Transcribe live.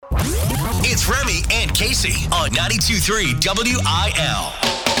It's Remy and Casey on 92.3 WIL.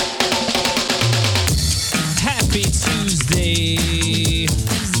 Happy Tuesday.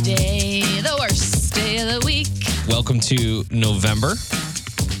 Tuesday, the worst day of the week. Welcome to November.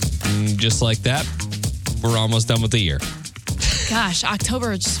 Just like that, we're almost done with the year. Gosh,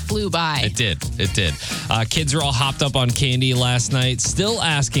 October just flew by. It did. Kids are all hopped up on candy last night, still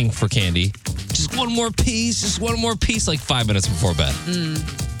asking for candy. Just one more piece, like 5 minutes before bed.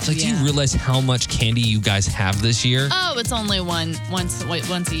 It's like, do you realize how much candy you guys have this year? Oh, it's only once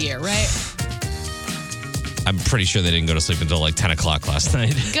a year, right? I'm pretty sure they didn't go to sleep until like 10 o'clock last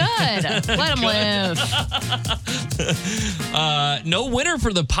night. Good. Let them live. No winner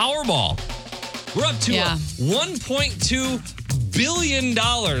for the Powerball. We're up to $1.2 billion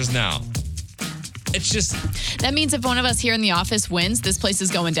now. It's just... That means if one of us here in the office wins, this place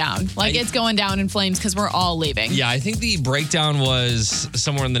is going down. It's going down in flames because we're all leaving. Yeah, I think the breakdown was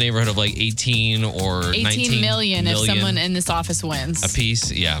somewhere in the neighborhood of like 18 or 19 million if someone in this office wins. A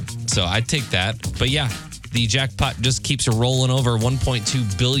piece, yeah. So I'd take that. But yeah, the jackpot just keeps rolling over.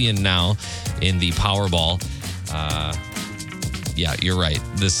 $1.2 billion now in the Powerball. Yeah, you're right.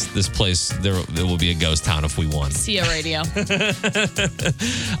 This place, there will be a ghost town if we won. See ya, radio.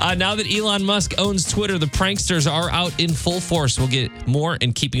 Now that Elon Musk owns Twitter, the pranksters are out in full force. We'll get more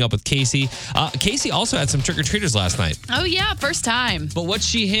in Keeping Up with Casey. Casey also had some trick-or-treaters last night. Oh, yeah, first time. But what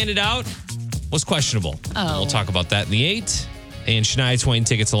she handed out was questionable. Oh. We'll talk about that in the 8. And Shania Twain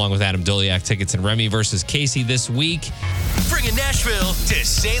tickets along with Adam Doliak tickets and Remy versus Casey this week. Bringing Nashville to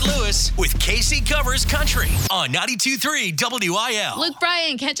St. Louis with Casey Covers Country on 92.3 WIL. Luke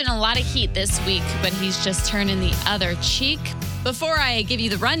Bryan catching a lot of heat this week, but he's just turning the other cheek. Before I give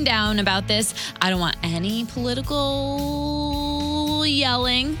you the rundown about this, I don't want any political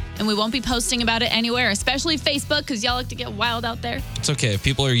yelling, and we won't be posting about it anywhere, especially Facebook, because y'all like to get wild out there. It's okay. If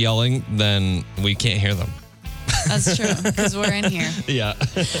people are yelling, then we can't hear them. That's true, because we're in here. Yeah.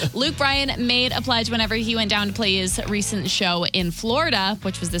 Luke Bryan made a pledge whenever he went down to play his recent show in Florida,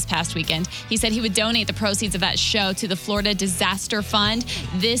 which was this past weekend. He said he would donate the proceeds of that show to the Florida Disaster Fund.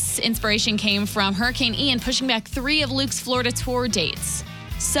 This inspiration came from Hurricane Ian pushing back 3 of Luke's Florida tour dates.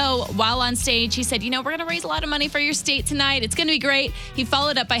 So while on stage, he said, we're going to raise a lot of money for your state tonight. It's going to be great. He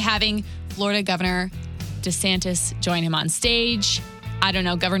followed up by having Florida Governor DeSantis join him on stage. I don't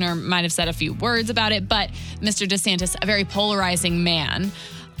know, Governor might have said a few words about it, but Mr. DeSantis, a very polarizing man.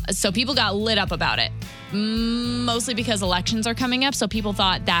 So people got lit up about it, mostly because elections are coming up. So people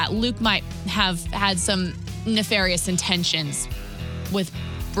thought that Luke might have had some nefarious intentions with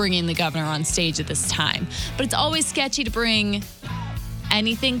bringing the governor on stage at this time. But it's always sketchy to bring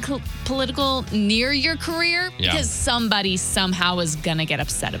anything political near your career because somebody somehow is going to get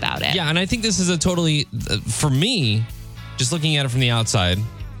upset about it. Yeah, and I think this is a totally, for me, just looking at it from the outside,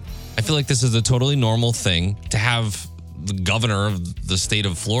 I feel like this is a totally normal thing to have the governor of the state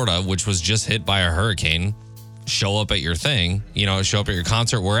of Florida, which was just hit by a hurricane, show up at your thing, show up at your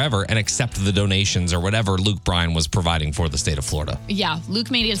concert, wherever, and accept the donations or whatever Luke Bryan was providing for the state of Florida. Yeah,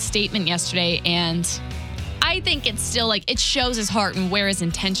 Luke made a statement yesterday, and I think it's still it shows his heart and where his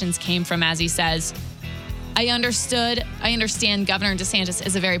intentions came from, as he says. I understand Governor DeSantis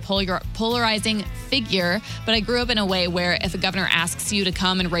is a very polarizing figure, but I grew up in a way where if a governor asks you to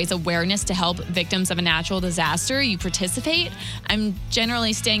come and raise awareness to help victims of a natural disaster, you participate. I'm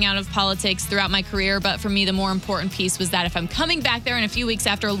generally staying out of politics throughout my career, but for me, the more important piece was that if I'm coming back there in a few weeks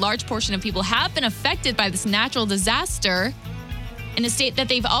after a large portion of people have been affected by this natural disaster in a state that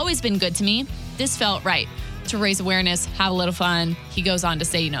they've always been good to me, this felt right. To raise awareness, have a little fun. He goes on to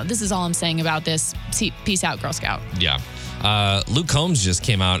say, this is all I'm saying about this. Peace out, Girl Scout. Yeah. Luke Combs just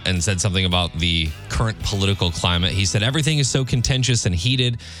came out and said something about the current political climate. He said, everything is so contentious and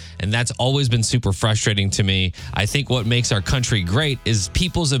heated, and that's always been super frustrating to me. I think what makes our country great is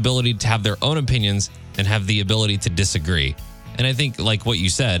people's ability to have their own opinions and have the ability to disagree. And I think, like what you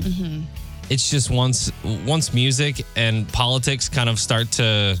said, it's just once music and politics kind of start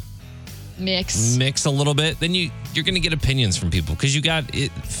to mix a little bit, then you're going to get opinions from people, because you got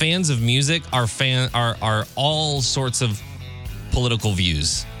fans of music are all sorts of political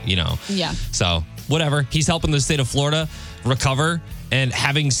views, Yeah. So whatever, he's helping the state of Florida recover, and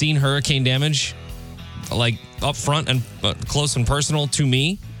having seen hurricane damage up front and close and personal to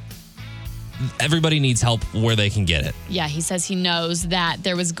me, everybody needs help where they can get it. Yeah, he says he knows that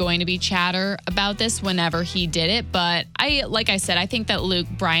there was going to be chatter about this whenever he did it. But like I said, I think that Luke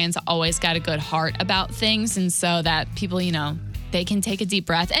Bryan's always got a good heart about things. And so that people, they can take a deep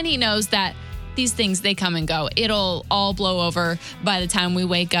breath. And he knows that these things, they come and go. It'll all blow over by the time we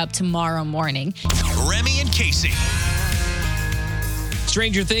wake up tomorrow morning. Remy and Casey.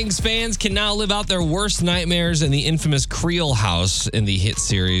 Stranger Things fans can now live out their worst nightmares in the infamous Creel house in the hit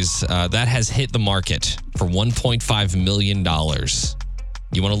series. That has hit the market for $1.5 million.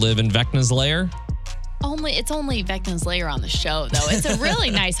 You want to live in Vecna's lair? It's only Vecna's lair on the show, though. It's a really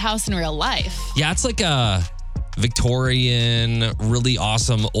nice house in real life. Yeah, it's like a Victorian, really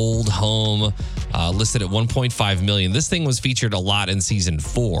awesome old home, listed at $1.5 million. This thing was featured a lot in season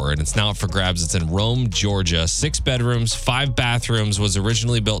 4, and it's now up for grabs. It's in Rome, Georgia. 6 bedrooms, 5 bathrooms. Was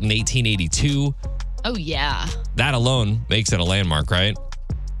originally built in 1882. Oh, yeah. That alone makes it a landmark, right?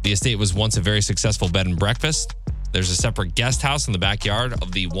 The estate was once a very successful bed and breakfast. There's a separate guest house in the backyard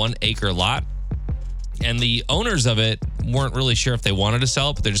of the 1-acre lot. And the owners of it weren't really sure if they wanted to sell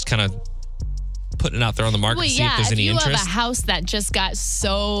it, but they're just kind of putting it out there on the market to see if there's any interest. If you have a house that just got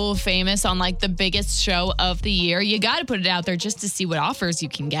so famous on like the biggest show of the year, you got to put it out there just to see what offers you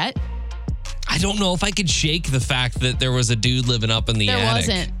can get. I don't know if I could shake the fact that there was a dude living up in the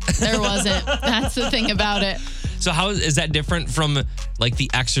attic. There wasn't. That's the thing about it. So how is that different from like the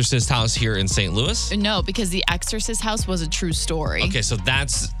Exorcist house here in St. Louis? No, because the Exorcist house was a true story. Okay, so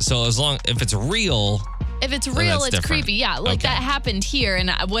if it's real. If it's real, it's different. Creepy. Yeah, like that happened here.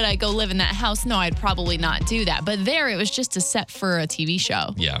 And would I go live in that house? No, I'd probably not do that. But there, it was just a set for a TV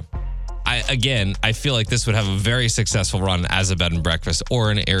show. Yeah. I feel like this would have a very successful run as a bed and breakfast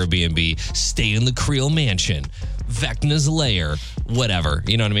or an Airbnb. Stay in the Creel mansion, Vecna's lair, whatever.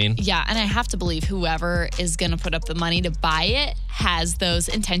 You know what I mean? Yeah, and I have to believe whoever is going to put up the money to buy it has those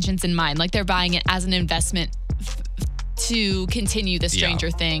intentions in mind. Like they're buying it as an investment to continue the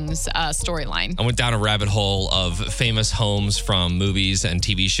Stranger Things storyline. I went down a rabbit hole of famous homes from movies and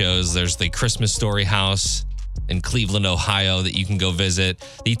TV shows. There's the Christmas Story house in Cleveland, Ohio that you can go visit.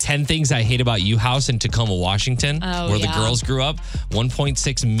 The 10 Things I Hate About You house in Tacoma, Washington, where the girls grew up.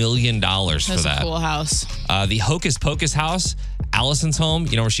 $1.6 million for that. That's a cool house. The Hocus Pocus house, Allison's home,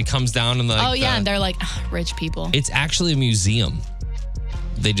 where she comes down and and they're like rich people. It's actually a museum.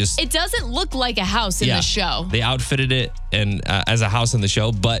 It doesn't look like a house in the show. They outfitted it as a house in the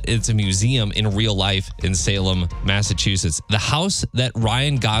show, but it's a museum in real life in Salem, Massachusetts. The house that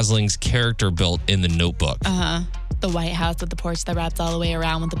Ryan Gosling's character built in The Notebook. The White House with the porch that wraps all the way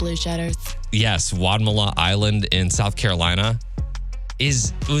around with the blue shutters. Yes, Wadmalaw Island in South Carolina.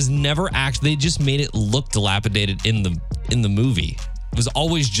 It was never actually. They just made it look dilapidated in the movie. It was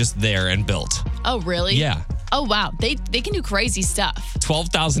always just there and built. Oh, really? Yeah. Oh, wow. They can do crazy stuff.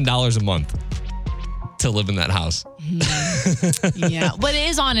 $12,000 a month to live in that house. Yeah. But it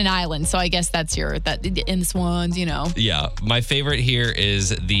is on an island, so I guess that's in the Swans, Yeah. My favorite here is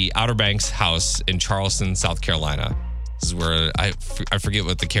the Outer Banks house in Charleston, South Carolina. This is where I forget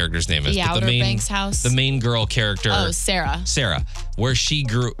what the character's name is. The Outer Banks house? The main girl character. Oh, Sarah. Sarah. Where she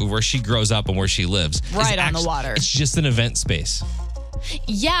grows up and where she lives. Right on the water. It's just an event space.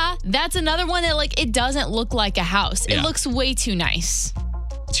 Yeah, that's another one that it doesn't look like a house. It looks way too nice.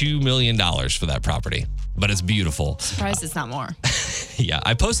 $2 million for that property, but it's beautiful. Surprised it's not more. Yeah,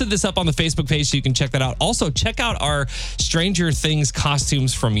 I posted this up on the Facebook page so you can check that out. Also, check out our Stranger Things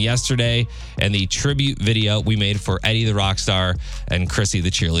costumes from yesterday and the tribute video we made for Eddie the Rockstar and Chrissy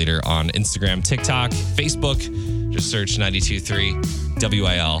the Cheerleader on Instagram, TikTok, Facebook. Just search 92.3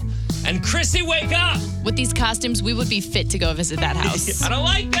 WIL. And Chrissy, wake up! With these costumes, we would be fit to go visit that house. I don't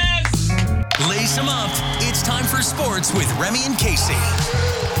like this! Lace them up. It's time for sports with Remy and Casey.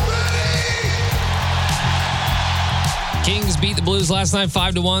 Kings beat the Blues last night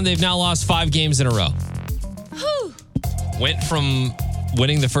 5-1. They've now lost 5 games in a row. Whew. Went from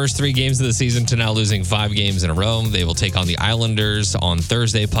winning the first 3 games of the season to now losing 5 games in a row. They will take on the Islanders on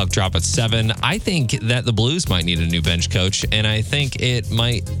Thursday. Puck drop at 7. I think that the Blues might need a new bench coach, and I think it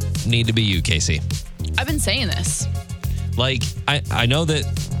might need to be you, Casey. I've been saying this. I know that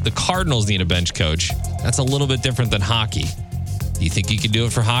the Cardinals need a bench coach. That's a little bit different than hockey. Do you think you could do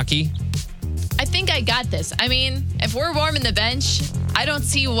it for hockey? I think I got this. I mean, if we're warming the bench, I don't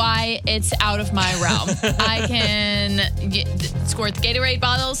see why it's out of my realm. I can squirt the Gatorade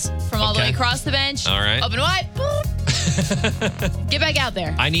bottles from all the way across the bench. All right. Open wide. Boop. Get back out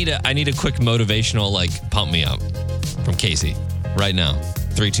there. I need a quick motivational pump me up from Casey right now.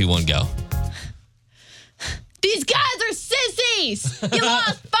 3, 2, 1, go. These guys are sissies. You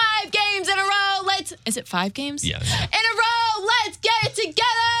lost 5 games in a row. Is it 5 games? Yeah. In a row. Let's get it together.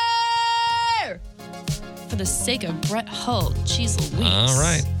 For the sake of Brett Hull, jeez Louise. All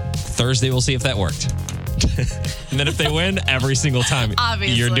right. Thursday, we'll see if that worked. And then if they win, every single time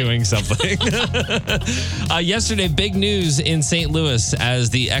Obviously. you're doing something. Yesterday, big news in St. Louis as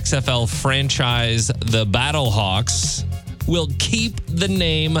the XFL franchise, the Battlehawks, will keep the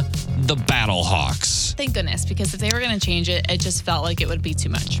name the Battlehawks. Thank goodness, because if they were going to change it, it just felt like it would be too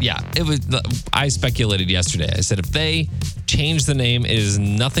much. Yeah, it was. I speculated yesterday. I said if they change the name, it is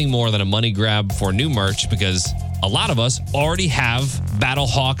nothing more than a money grab for new merch because a lot of us already have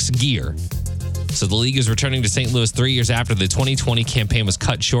Battlehawks gear. So the league is returning to St. Louis 3 years after the 2020 campaign was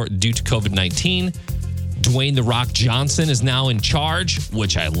cut short due to COVID-19. Dwayne "The Rock" Johnson is now in charge,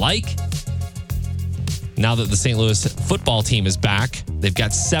 which I like. Now that the St. Louis football team is back, they've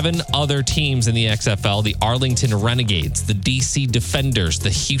got 7 other teams in the XFL: the Arlington Renegades, the DC Defenders, the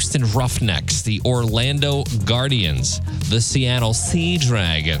Houston Roughnecks, the Orlando Guardians, the Seattle Sea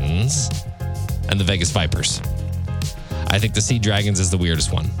Dragons, and the Vegas Vipers. I think the Sea Dragons is the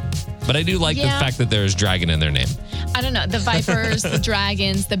weirdest one. But I do like the fact that there is dragon in their name. I don't know. The Vipers, the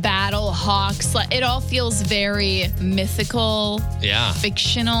Dragons, the Battlehawks. It all feels very mythical,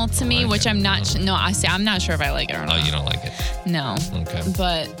 fictional to me, which I'm not. I'm not sure if I like it or not. Oh, you don't like it? No. Okay.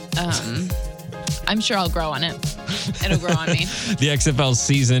 But I'm sure I'll grow on it. It'll grow on me. The XFL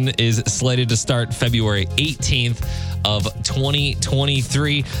season is slated to start February 18th of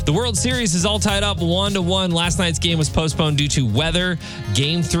 2023. The World Series is all tied up 1-1. Last night's game was postponed due to weather.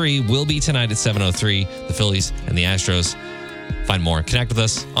 Game 3 will be tonight at 7:03. The Phillies and the Astros. Find more. Connect with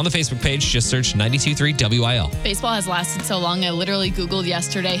us on the Facebook page. Just search 92.3 WIL. Baseball has lasted so long, I literally Googled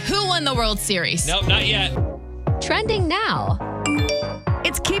yesterday, who won the World Series? Nope, not yet. Trending now.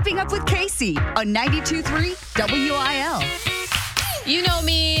 It's Keeping Up with Casey on 92.3 WIL. You know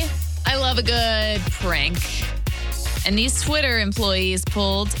me. I love a good prank. And these Twitter employees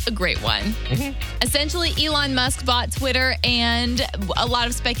pulled a great one. Essentially, Elon Musk bought Twitter, and a lot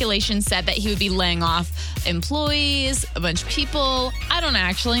of speculation said that he would be laying off employees, a bunch of people. I don't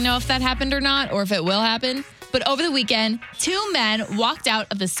actually know if that happened or not, or if it will happen. But over the weekend, 2 men walked out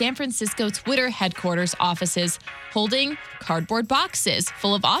of the San Francisco Twitter headquarters offices holding cardboard boxes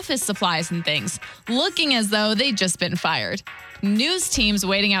full of office supplies and things, looking as though they'd just been fired. News teams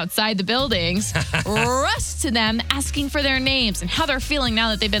waiting outside the buildings rushed to them asking for their names and how they're feeling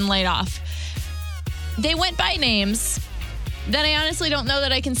now that they've been laid off. They went by names that I honestly don't know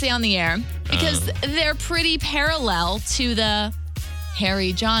that I can say on the air because they're pretty parallel to the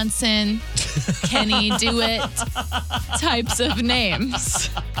Harry Johnson, Kenny Dewitt types of names.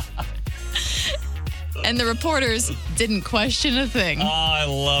 And the reporters didn't question a thing. Oh, I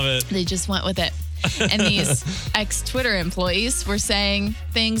love it. They just went with it. And these ex-Twitter employees were saying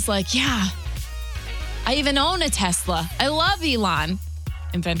things like, yeah, I even own a Tesla. I love Elon,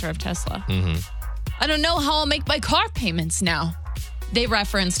 inventor of Tesla. I don't know how I'll make my car payments now. They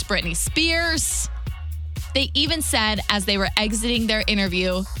referenced Britney Spears. They even said as they were exiting their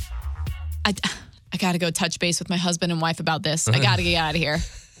interview, I got to go touch base with my husband and wife about this. I got to get out of here.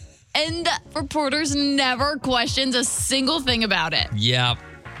 And reporters never questioned a single thing about it. Yeah,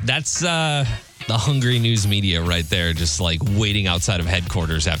 that's the hungry news media right there, just like waiting outside of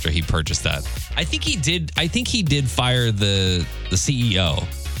headquarters after he purchased that. I think he did fire the CEO.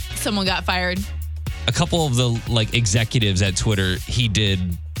 Someone got fired. A couple of the executives at Twitter, he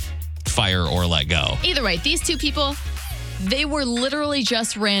did fire or let go. Either way, these 2 people, they were literally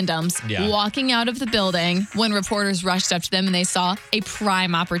just randoms walking out of the building when reporters rushed up to them and they saw a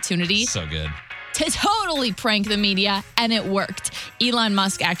prime opportunity. So good. To totally prank the media, and it worked. Elon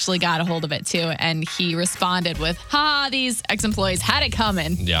Musk actually got a hold of it too, and he responded with, these ex-employees had it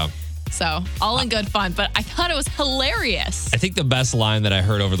coming. Yeah. So all in good fun, but I thought it was hilarious. I think the best line that I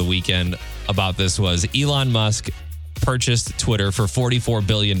heard over the weekend about this was Elon Musk purchased Twitter for $44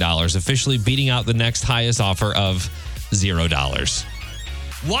 billion, officially beating out the next highest offer of $0.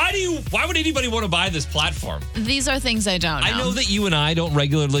 Why would anybody want to buy this platform? These are things I don't know. I know that you and I don't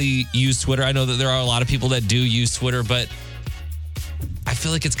regularly use Twitter. I know that there are a lot of people that do use Twitter, but I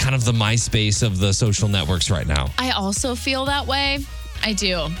feel like it's kind of the MySpace of the social networks right now. I also feel that way. I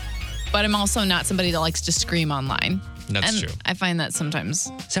do. But I'm also not somebody that likes to scream online. That's true. I find that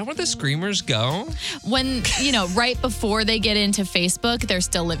sometimes. Is that where the screamers go? When, right before they get into Facebook, they're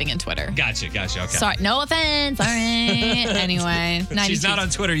still living in Twitter. Gotcha. Okay. Sorry, no offense. All right. Anyway. She's not on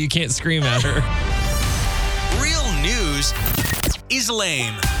Twitter. You can't scream at her. Real news is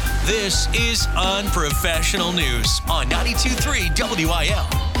lame. This is Unprofessional News on 92.3 WIL.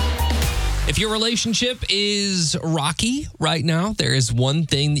 If your relationship is rocky right now, there is one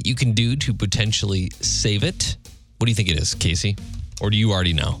thing that you can do to potentially save it. What do you think it is, Casey? Or do you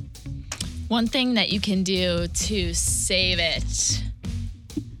already know? One thing that you can do to save it.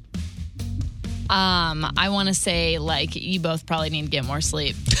 I want to say, like, you both probably need to get more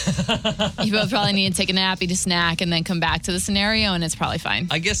sleep. You both probably need to take a nap, eat a snack, and then come back to the scenario, and it's probably fine.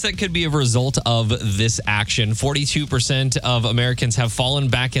 I guess that could be a result of this action. 42% of Americans have fallen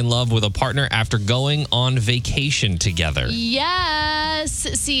back in love with a partner after going on vacation together. Yes.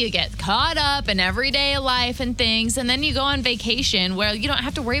 See, you get caught up in everyday life and things, and then you go on vacation where you don't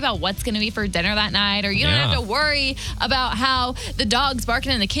have to worry about what's going to be for dinner that night, or you don't have to worry about how the dog's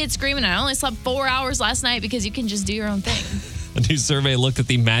barking and the kid's screaming, and I only slept 4 hours last night, because you can just do your own thing. A new survey looked at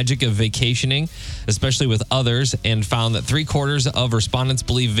the magic of vacationing, especially with others, and found that 3/4 of respondents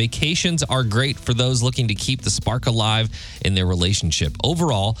believe vacations are great for those looking to keep the spark alive in their relationship.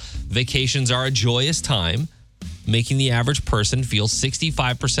 Overall, vacations are a joyous time, making the average person feel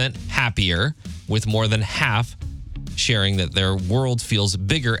 65% happier, with more than half sharing that their world feels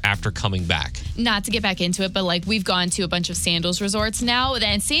bigger after coming back. Not to get back into it, but like, we've gone to a bunch of Sandals resorts now,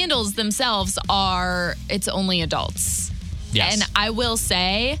 and Sandals themselves it's only adults. Yes. And I will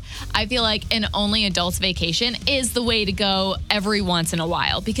say, I feel like an only adults vacation is the way to go every once in a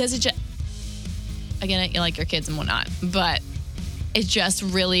while, because it just, again, you like your kids and whatnot, but it just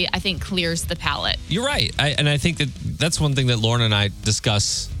really, I think, clears the palate. You're right. I think that's one thing that Lauren and I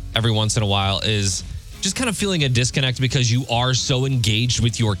discuss every once in a while, is just kind of feeling a disconnect because you are so engaged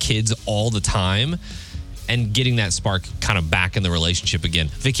with your kids all the time, and getting that spark kind of back in the relationship again.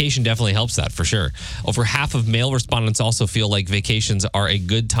 Vacation definitely helps that, for sure. Over half of male respondents also feel like vacations are a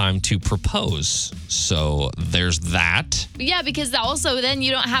good time to propose. So there's that. Yeah, because also then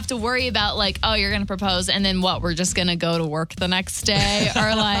you don't have to worry about, like, oh, you're going to propose, and then what? We're just going to go to work the next day?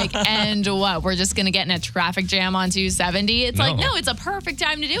 Or like, and what? We're just going to get in a traffic jam on 270? It's like, no, it's a perfect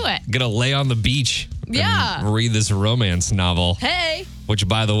time to do it. Gonna lay on the beach. Yeah. And read this romance novel. Hey. Which,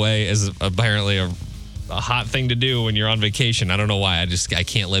 by the way, is apparently a hot thing to do when you're on vacation. I don't know why. I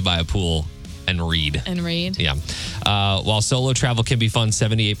can't lay by a pool and read. Yeah. While solo travel can be fun,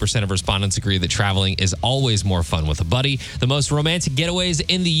 78% of respondents agree that traveling is always more fun with a buddy. The most romantic getaways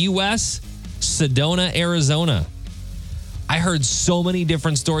in the U.S., Sedona, Arizona. I heard so many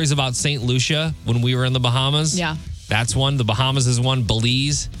different stories about St. Lucia when we were in the Bahamas. Yeah. That's one. The Bahamas is one.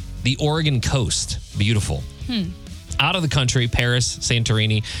 Belize. The Oregon coast. Beautiful. Out of the country, Paris,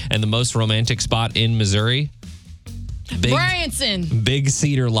 Santorini, and the most romantic spot in Missouri, Branson. Big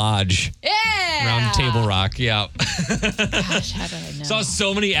Cedar Lodge. Yeah. Around Table Rock. Yeah. Gosh, how did I know? Saw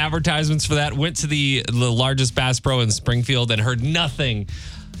so many advertisements for that. Went to the largest Bass Pro in Springfield and heard nothing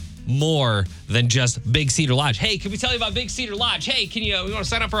more than just Big Cedar Lodge. Hey, can we tell you about Big Cedar Lodge? Hey, we want to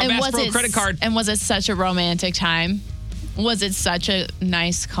sign up for our Bass Pro credit card? And was it such a romantic time? Was it such a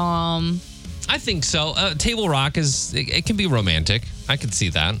nice, calm? I think so. Table Rock it can be romantic. I could see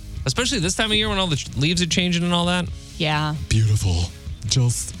that. Especially this time of year when all the leaves are changing and all that. Yeah. Beautiful.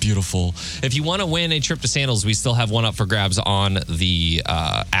 Just beautiful. If you want to win a trip to Sandals, we still have one up for grabs on the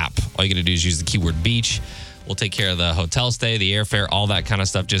app. All you got to do is use the keyword beach. We'll take care of the hotel stay, the airfare, all that kind of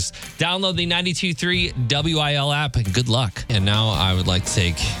stuff. Just download the 92.3 WIL app and good luck. And now I would like to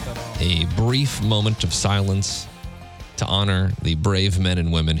take a brief moment of silence to honor the brave men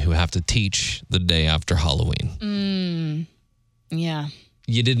and women who have to teach the day after Halloween. Yeah.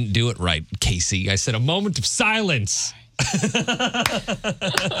 You didn't do it right, Casey. I said a moment of silence.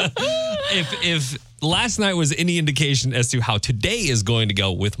 If last night was any indication as to how today is going to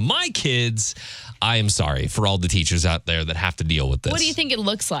go with my kids, I am sorry for all the teachers out there that have to deal with this. What do you think it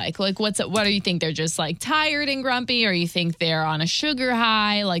looks like? Like, what do you think? They're just like tired and grumpy, or you think they're on a sugar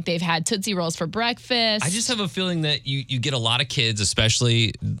high, like they've had Tootsie Rolls for breakfast? I just have a feeling that you get a lot of kids,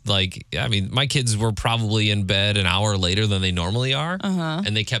 especially my kids were probably in bed an hour later than they normally are.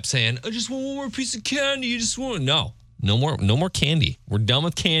 And they kept saying, I just want one more piece of candy. You just want no more candy. We're done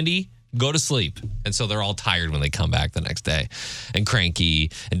with candy. Go to sleep. And so they're all tired when they come back the next day and cranky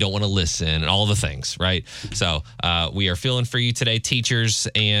and don't want to listen and all the things, right? So we are feeling for you today, teachers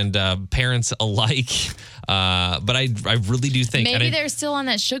and parents alike. But I really do think... Maybe they're still on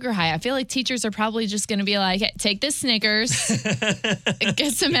that sugar high. I feel like teachers are probably just going to be like, hey, take this Snickers,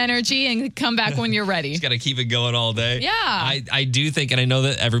 get some energy, and come back when you're ready. Just got to keep it going all day. Yeah. I do think, and I know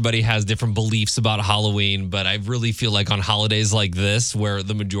that everybody has different beliefs about Halloween, but I really feel like on holidays like this, where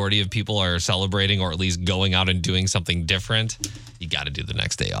the majority of people are celebrating or at least going out and doing something different, you got to do the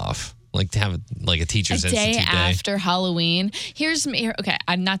next day off. Like to have a teacher's institute day after Halloween. Okay,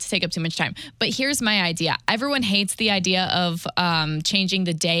 not to take up too much time, but here's my idea. Everyone hates the idea of changing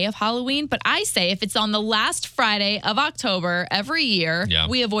the day of Halloween, but I say if it's on the last Friday of October every year,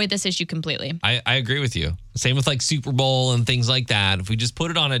 we avoid this issue completely. I agree with you. Same with like Super Bowl and things like that. If we just put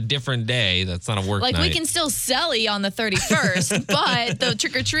it on a different day, that's not a work Like night. we can still selly on the 31st, but the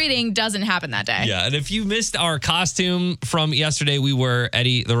trick-or-treating doesn't happen that day. Yeah, and if you missed our costume from yesterday, we were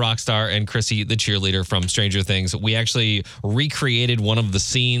Eddie the rock star and Chrissy the cheerleader from Stranger Things. We actually recreated one of the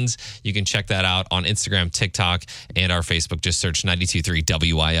scenes. You can check that out on Instagram, TikTok, and our Facebook. Just search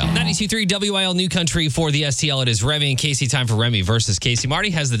 92.3 WIL. 92.3 WIL New Country for the STL. It is Remy and Casey. Time for Remy versus Casey. Marty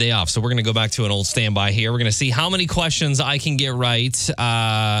has the day off, so we're going to go back to an old standby here. We're going to see how many questions I can get right.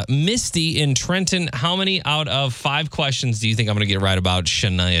 Misty in Trenton, how many out of 5 questions do you think I'm going to get right about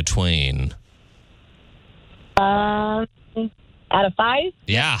Shania Twain? Out of 5?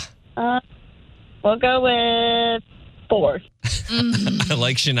 Yeah. We'll go with 4. I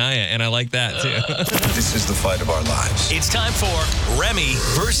like Shania, and I like that, too. This is the fight of our lives. It's time for Remy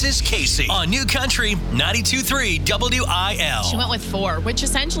versus Casey on New Country 92.3 WIL. She went with 4, which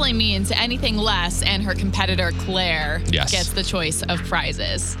essentially means anything less, and her competitor, Claire, gets the choice of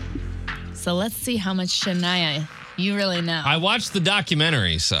prizes. So let's see how much Shania you really know. I watched the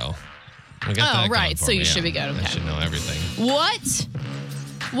documentary, so I got that right. going for So me, you should be good. I Okay. should know everything. What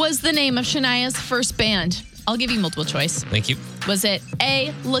was the name of Shania's first band? I'll give you multiple choice. Thank you. Was it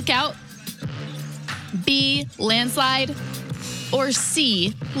A, Lookout, B, Landslide, or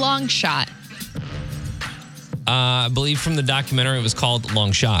C, Long Shot? I believe from the documentary it was called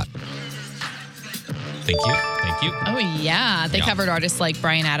Long Shot. Thank you. Thank you. Oh, yeah. They Yeah. covered artists like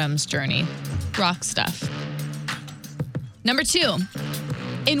Bryan Adams' Journey. Rock stuff. Number 2.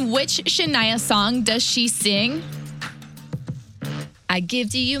 In which Shania song does she sing, I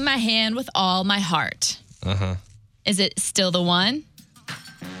give to you my hand with all my heart? Uh-huh. Is it Still the One,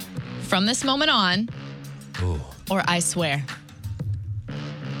 From This Moment On, Ooh. or I Swear?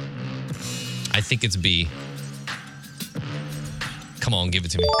 I think it's B. Come on, give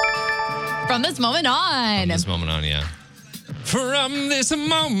it to me. From This Moment On. From this moment on, yeah. From this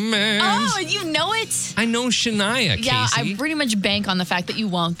moment. Oh, you know it? I know Shania, Yeah, Casey. I pretty much bank on the fact that you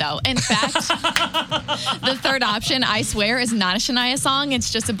won't, though. In fact, the third option, I Swear, is not a Shania song.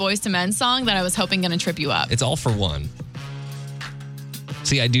 It's just a Boyz II Men song that I was hoping going to trip you up. It's All for One.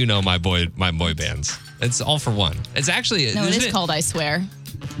 See, I do know my boy bands. It's All for One. It's actually... No, it isn't is called I Swear.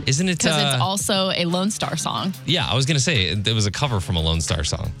 Isn't it... Because it's also a Lone Star song. Yeah, I was going to say, it was a cover from a Lone Star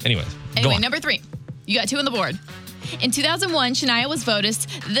song. Anyways, go Anyway, on. number 3. You got 2 on the board. In 2001, Shania was voted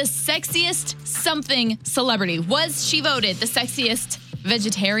the sexiest something celebrity. Was she voted the sexiest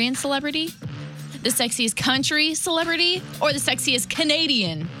vegetarian celebrity, the sexiest country celebrity, or the sexiest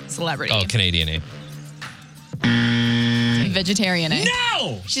Canadian celebrity? Oh, Canadian, Vegetarian, eh?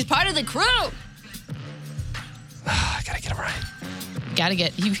 No! She's part of the crew. I gotta get it right.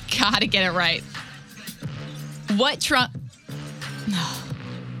 You gotta get it right. What Trump...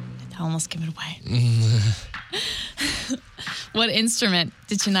 I almost give it away. What instrument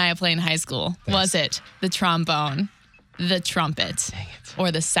did Shania play in high school? Was it the trombone, the trumpet,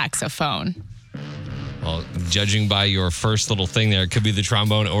 or the saxophone? Well, judging by your first little thing there, it could be the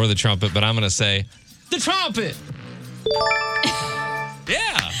trombone or the trumpet, but I'm gonna say the trumpet.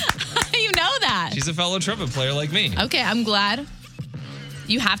 Yeah. You know that. She's a fellow trumpet player like me. Okay, I'm glad.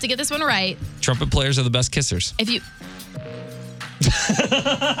 You have to get this one right. Trumpet players are the best kissers. If you...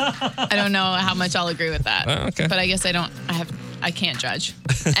 I don't know how much I'll agree with that. Oh, okay. But I guess I can't judge.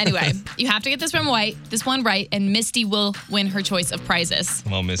 Anyway, you have to get this one right, and Misty will win her choice of prizes.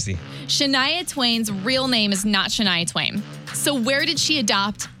 Well, Misty. Shania Twain's real name is not Shania Twain. So where did she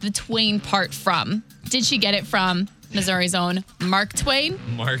adopt the Twain part from? Did she get it from Missouri's own Mark Twain?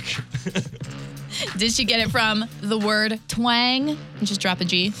 Mark. Did she get it from the word twang and just drop a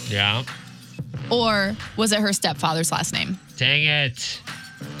G? Yeah. Or was it her stepfather's last name? Dang it.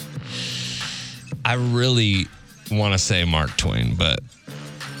 I really want to say Mark Twain, but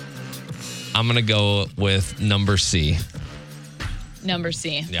I'm going to go with number C. Number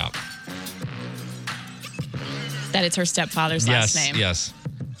C. Yeah. That it's her stepfather's last name. Yes.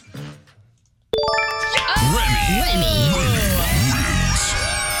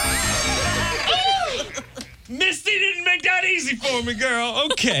 Misty didn't make that easy for me, girl.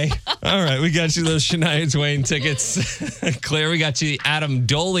 Okay. All right. We got you those Shania Twain tickets. Claire, we got you the Adam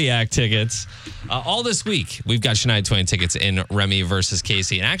Doliak tickets. All this week, we've got Shania Twain tickets in Remy versus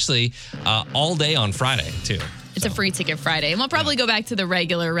Casey. And actually, all day on Friday, too. It's a free ticket Friday. And we'll probably go back to the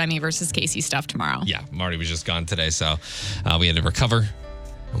regular Remy versus Casey stuff tomorrow. Yeah. Marty was just gone today, so we had to recover.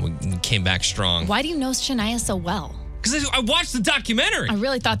 And we came back strong. Why do you know Shania so well? Because I watched the documentary. I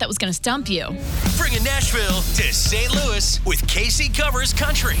really thought that was going to stump you. Bringing Nashville to St. Louis with Casey Covers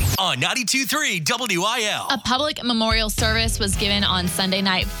Country on 92.3 WIL. A public memorial service was given on Sunday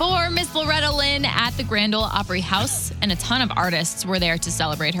night for Miss Loretta Lynn at the Grand Ole Opry House, and a ton of artists were there to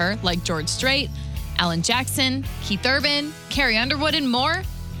celebrate her, like George Strait, Alan Jackson, Keith Urban, Carrie Underwood, and more.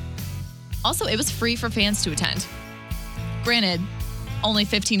 Also, it was free for fans to attend. Granted, only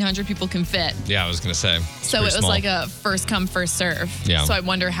 1,500 people can fit. Yeah, I was going to say. So it was like a first come, first serve. Yeah. So I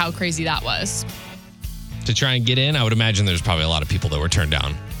wonder how crazy that was. To try and get in, I would imagine there's probably a lot of people that were turned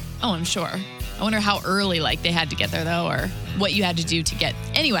down. Oh, I'm sure. I wonder how early they had to get there though, or what you had to do to get.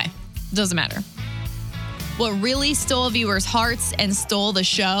 Anyway, doesn't matter. What really stole viewers' hearts and stole the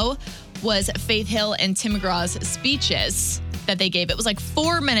show was Faith Hill and Tim McGraw's speeches that they gave. It was like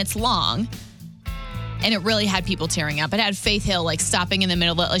 4 minutes long. And it really had people tearing up. It had Faith Hill stopping in the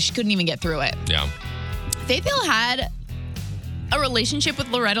middle of it. She couldn't even get through it. Yeah. Faith Hill had a relationship with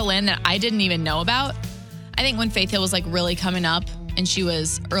Loretta Lynn that I didn't even know about. I think when Faith Hill was really coming up and she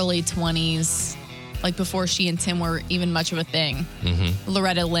was early 20s, before she and Tim were even much of a thing,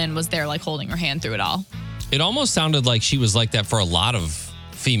 Loretta Lynn was there holding her hand through it all. It almost sounded like she was like that for a lot of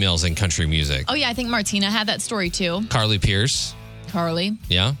females in country music. Oh yeah, I think Martina had that story too. Carly Pierce. Carly.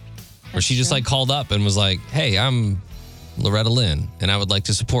 Yeah. Where she just called up and was like, hey, I'm Loretta Lynn, and I would like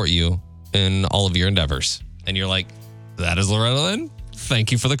to support you in all of your endeavors. And you're like, that is Loretta Lynn?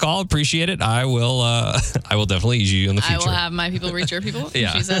 Thank you for the call. Appreciate it. I will definitely use you in the future. I will have my people reach your people.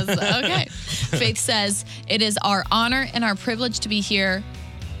 Yeah. She says, okay. Faith says, it is our honor and our privilege to be here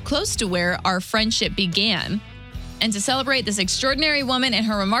close to where our friendship began. And to celebrate this extraordinary woman and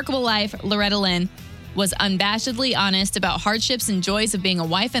her remarkable life, Loretta Lynn was unabashedly honest about hardships and joys of being a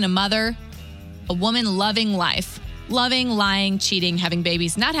wife and a mother, a woman loving life. Loving, lying, cheating, having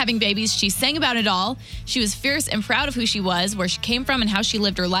babies, not having babies. She sang about it all. She was fierce and proud of who she was, where she came from, and how she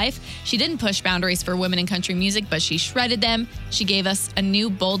lived her life. She didn't push boundaries for women in country music, but she shredded them. She gave us a new,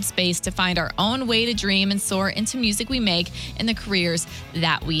 bold space to find our own way to dream and soar into music we make and the careers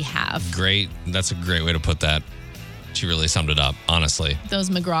that we have. Great. That's a great way to put that. She really summed it up, honestly. Those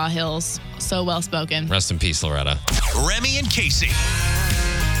McGraw Hills, so well spoken. Rest in peace, Loretta. Remy and Casey.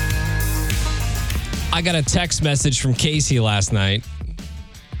 I got a text message from Casey last night,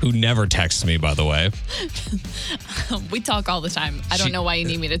 who never texts me, by the way. We talk all the time. I don't know why you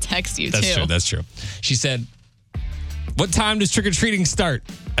need me to text you, too. That's true. She said, what time does trick-or-treating start?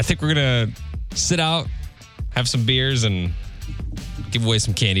 I think we're going to sit out, have some beers, and give away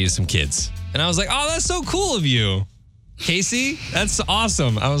some candy to some kids. And I was like, oh, that's so cool of you. Casey, that's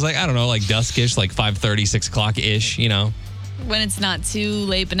awesome. I was like, I don't know, duskish, 5:30, 6 o'clock-ish, When it's not too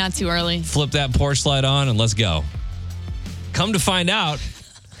late, but not too early. Flip that porch light on and let's go. Come to find out,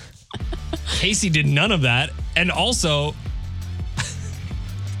 Casey did none of that. And also,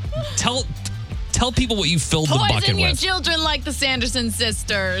 tell people what you filled the bucket Poison your with. children like the Sanderson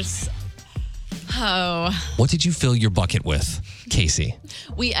sisters. Oh. What did you fill your bucket with, Casey?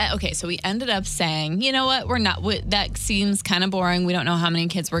 So we ended up saying, you know what, that seems kind of boring. We don't know how many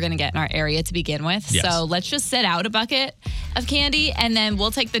kids we're going to get in our area to begin with. Yes. So let's just set out a bucket of candy, and then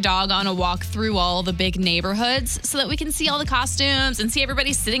we'll take the dog on a walk through all the big neighborhoods so that we can see all the costumes and see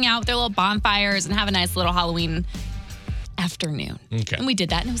everybody sitting out with their little bonfires and have a nice little Halloween afternoon. Okay. And we did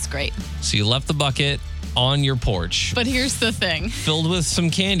that, and it was great. So you left the bucket on your porch. But here's the thing. Filled with some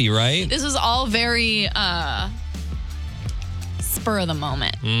candy, right? This was all very spur of the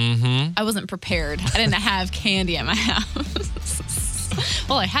moment. Mm-hmm. I wasn't prepared. I didn't have candy at my house.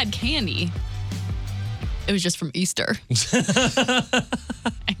 Well, I had candy. It was just from Easter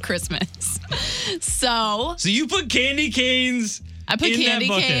and Christmas. So you put candy canes I put in candy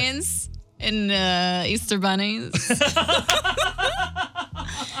that bucket. canes in Easter bunnies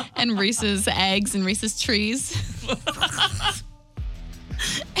and Reese's eggs and Reese's trees.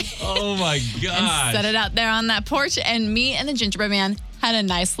 Oh my gosh. Set it out there on that porch, and me and the gingerbread man had a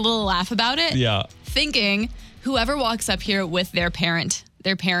nice little laugh about it. Yeah. Thinking whoever walks up here with their parent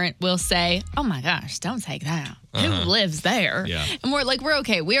will say, oh my gosh, don't take that. Who lives there? Yeah. And we're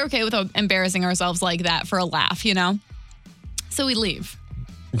okay. We're okay with embarrassing ourselves like that for a laugh, So we leave.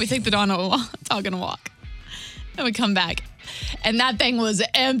 We take the dog on a walk. And we come back. And that thing was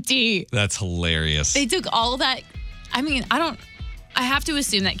empty. That's hilarious. They took all that. I have to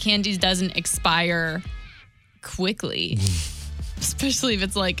assume that candy doesn't expire quickly, especially if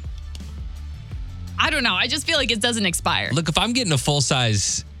it's I don't know. I just feel like it doesn't expire. Look, if I'm getting a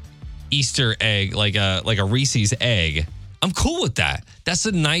full-size Easter egg, like a Reese's egg, I'm cool with that. That's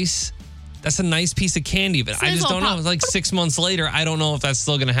a nice piece of candy, but I just don't know. 6 months later, I don't know if that's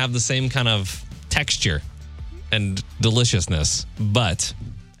still going to have the same kind of texture. and deliciousness, but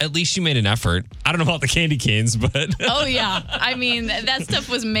at least you made an effort. I don't know about the candy canes, but Oh, yeah. I mean, that stuff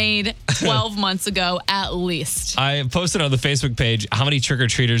was made 12 months ago at least. I posted on the Facebook page, how many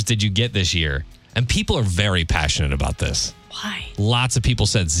trick-or-treaters did you get this year? And people are very passionate about this. Why? Lots of people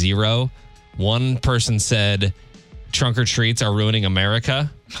said 0. One person said trunk or treats are ruining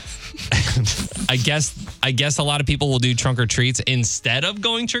America. I guess a lot of people will do trunk or treats instead of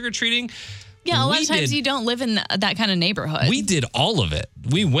going trick-or-treating. Yeah, a lot of times you don't live in that kind of neighborhood. We did all of it.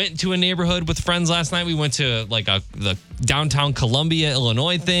 We went to a neighborhood with friends last night. We went to like the downtown Columbia,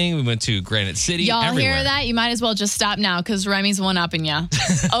 Illinois thing. We went to Granite City. Y'all everywhere. hear that? You might as well just stop now because Remy's one-upping you.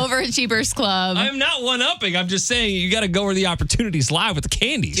 Over at Cheapers Club. I'm not one-upping. I'm just saying you got to go where the opportunities lie with the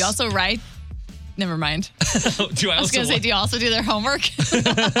candies. Do you also write? Never mind. Do I was going to say, do you also do their homework?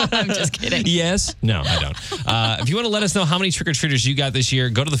 I'm just kidding. Yes. No, I don't. If you want to let us know how many trick-or-treaters you got this year,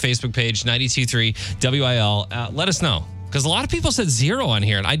 go to the Facebook page, 92.3 WIL. Let us know. Because a lot of people said 0 on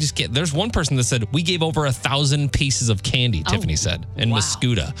here, and I just get, there's one person that said, we gave over 1,000 pieces of candy, Tiffany said, in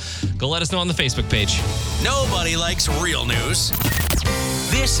Muscuda. Go let us know on the Facebook page. Nobody likes real news.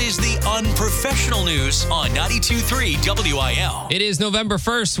 This is the unprofessional news on 92.3 WIL. It is November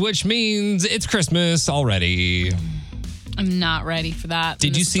 1st, which means it's Christmas already. I'm not ready for that.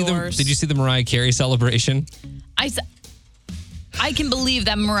 Did you see the Mariah Carey celebration? I can believe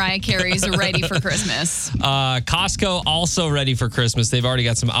that Mariah Carey's ready for Christmas. Costco also ready for Christmas. They've already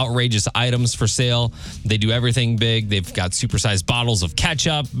got some outrageous items for sale. They do everything big. They've got supersized bottles of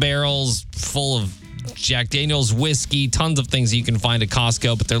ketchup, barrels full of Jack Daniel's whiskey, tons of things that you can find at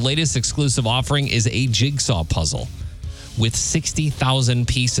Costco. But their latest exclusive offering is a jigsaw puzzle with 60,000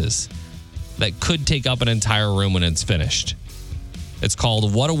 pieces that could take up an entire room when it's finished. It's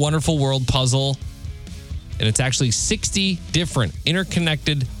called What a Wonderful World Puzzle. And it's actually 60 different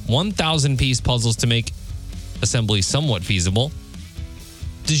interconnected 1,000-piece puzzles to make assembly somewhat feasible.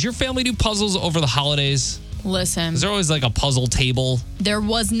 Does your family do puzzles over the holidays? Listen. Is there always like a puzzle table? There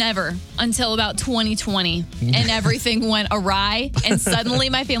was never until about 2020 and everything went awry. And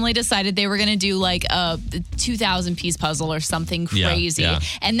suddenly my family decided they were going to do like a 2,000 piece puzzle or something crazy. Yeah.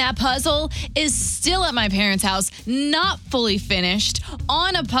 And that puzzle is still at my parents' house, not fully finished,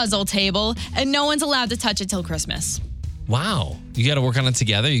 on a puzzle table, and no one's allowed to touch it till Christmas. Wow. You got to work on it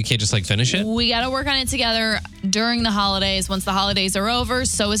together? You can't just like finish it? We got to work on it together during the holidays. Once the holidays are over,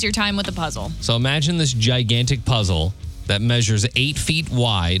 so is your time with the puzzle. So imagine this gigantic puzzle that measures 8 feet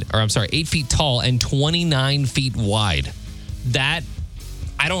tall and 29 feet wide. That,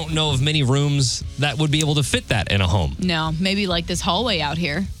 I don't know of many rooms that would be able to fit that in a home. No, maybe like this hallway out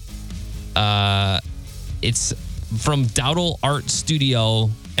here. It's from Dowdle Art Studio,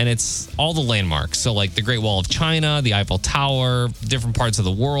 and it's all the landmarks. So like the Great Wall of China, the Eiffel Tower, different parts of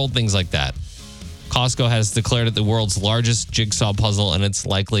the world, things like that. Costco has declared it the world's largest jigsaw puzzle, and it's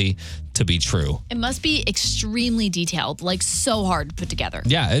likely to be true. It must be extremely detailed, like so hard to put together.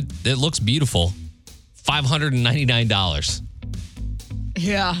 Yeah, it looks beautiful. $599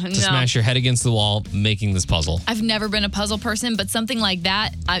 Yeah, to smash your head against the wall making this puzzle. I've never been a puzzle person, but something like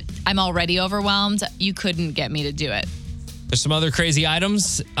that, I'm already overwhelmed. You couldn't get me to do it. There's some other crazy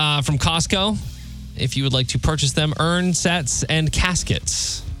items from Costco. If you would like to purchase them, urn sets and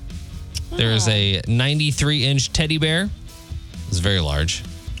caskets. There's a 93-inch teddy bear. It's very large.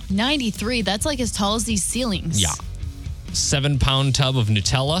 93, that's like as tall as these ceilings. Yeah. 7-pound tub of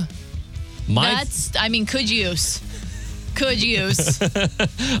Nutella. Could use. Could use.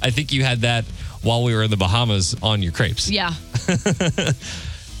 I think you had that while we were in the Bahamas on your crepes. Yeah.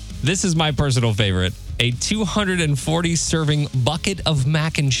 This is my personal favorite. A 240-serving bucket of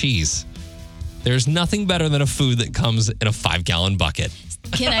mac and cheese. There's nothing better than a food that comes in a 5-gallon bucket.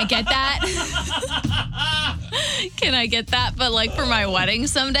 Can I get that? Can I get that? But like for my wedding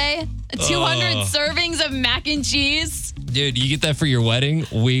someday? 200 servings of mac and cheese? Dude, you get that for your wedding?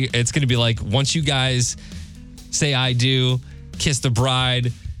 It's going to be like, once you guys say I do, kiss the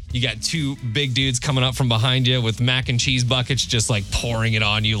bride, you got 2 big dudes coming up from behind you with mac and cheese buckets just like pouring it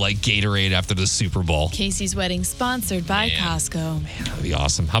on you like Gatorade after the Super Bowl. Casey's wedding sponsored by Costco. Man, that would be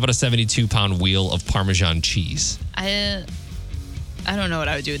awesome. How about a 72-pound wheel of Parmesan cheese? I don't know what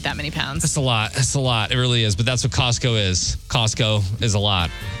I would do with that many pounds. That's a lot. That's a lot. It really is. But that's what Costco is. Costco is a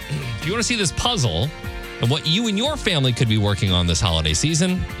lot. If you want to see this puzzle and what you and your family could be working on this holiday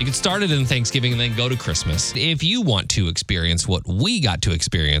season, you can start it in Thanksgiving and then go to Christmas. If you want to experience what we got to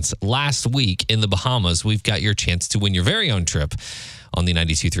experience last week in the Bahamas, we've got your chance to win your very own trip. on the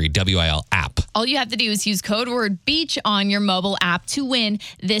 92.3 WIL app. All you have to do is use code word BEACH on your mobile app to win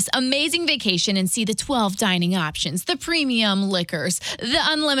this amazing vacation and see the 12 dining options, the premium liquors, the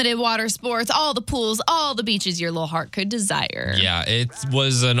unlimited water sports, all the pools, all the beaches your little heart could desire. Yeah, it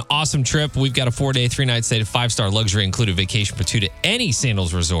was an awesome trip. We've got a 4-day, 3-night stay at 5-star luxury included vacation for 2 to any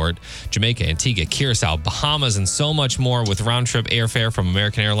Sandals resort, Jamaica, Antigua, Curacao, Bahamas, and so much more with round-trip airfare from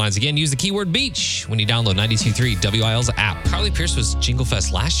American Airlines. Again, use the keyword BEACH when you download 92.3 WIL's app. Carly Pierce was Jingle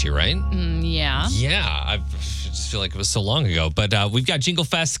Fest last year, right? Yeah. Yeah, I just feel like it was so long ago. But we've got Jingle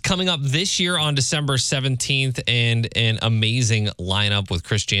Fest coming up this year on December 17th, and an amazing lineup with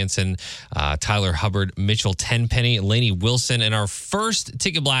Chris Jansen, Tyler Hubbard, Mitchell Tenpenny, Lainey Wilson. And our first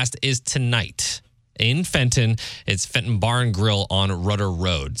ticket blast is tonight in Fenton. It's Fenton Bar and Grill on Rudder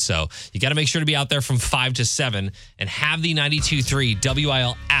Road. So you got to make sure to be out there from 5 to 7 and have the 92.3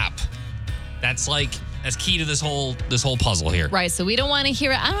 WIL app. That's key to this whole puzzle here. Right, so we don't want to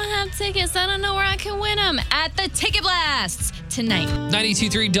hear it. I don't have tickets. I don't know where I can win them. At the Ticket Blasts tonight.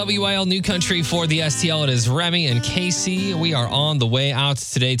 92.3 WIL New Country for the STL. It is Remy and Casey. We are on the way out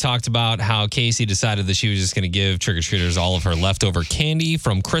today. Talked about how Casey decided that she was just going to give trick-or-treaters all of her leftover candy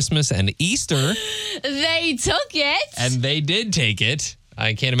from Christmas and Easter. They took it. And they did take it.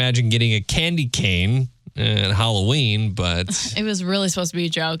 I can't imagine getting a candy cane at Halloween, but it was really supposed to be a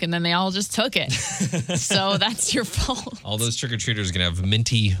joke, and then they all just took it. So that's your fault. All those trick-or-treaters are going to have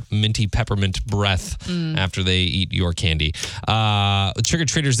minty peppermint breath after they eat your candy.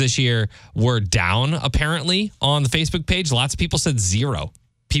 Trick-or-treaters this year were down, apparently, on the Facebook page. Lots of people said 0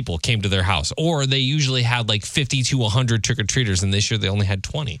 people came to their house, or they usually had like 50 to 100 trick-or-treaters, and this year they only had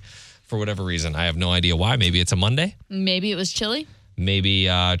 20 for whatever reason. I have no idea why. Maybe it's a Monday. Maybe it was chilly. Maybe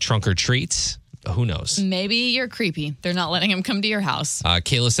trunk or treats. Who knows? Maybe you're creepy. They're not letting him come to your house.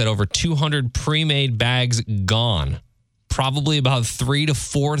 Kayla said over 200 pre-made bags gone. Probably about 3,000 to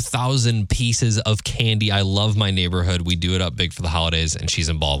 4,000 pieces of candy. I love my neighborhood. We do it up big for the holidays, and she's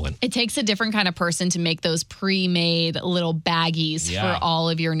in Baldwin. It takes a different kind of person to make those pre-made little baggies for all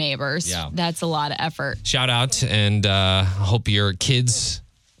of your neighbors. Yeah. That's a lot of effort. Shout out, and hope your kids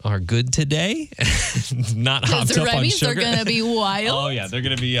are good today. Not hopped up on sugar. They're going to be wild. Oh, yeah. They're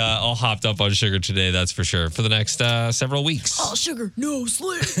going to be all hopped up on sugar today, that's for sure, for the next several weeks. All sugar, no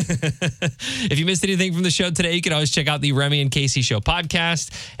sleep. If you missed anything from the show today, you can always check out the Remy and Casey Show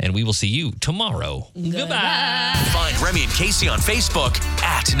podcast, and we will see you tomorrow. Goodbye. Find Remy and Casey on Facebook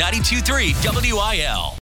at 92.3 WIL.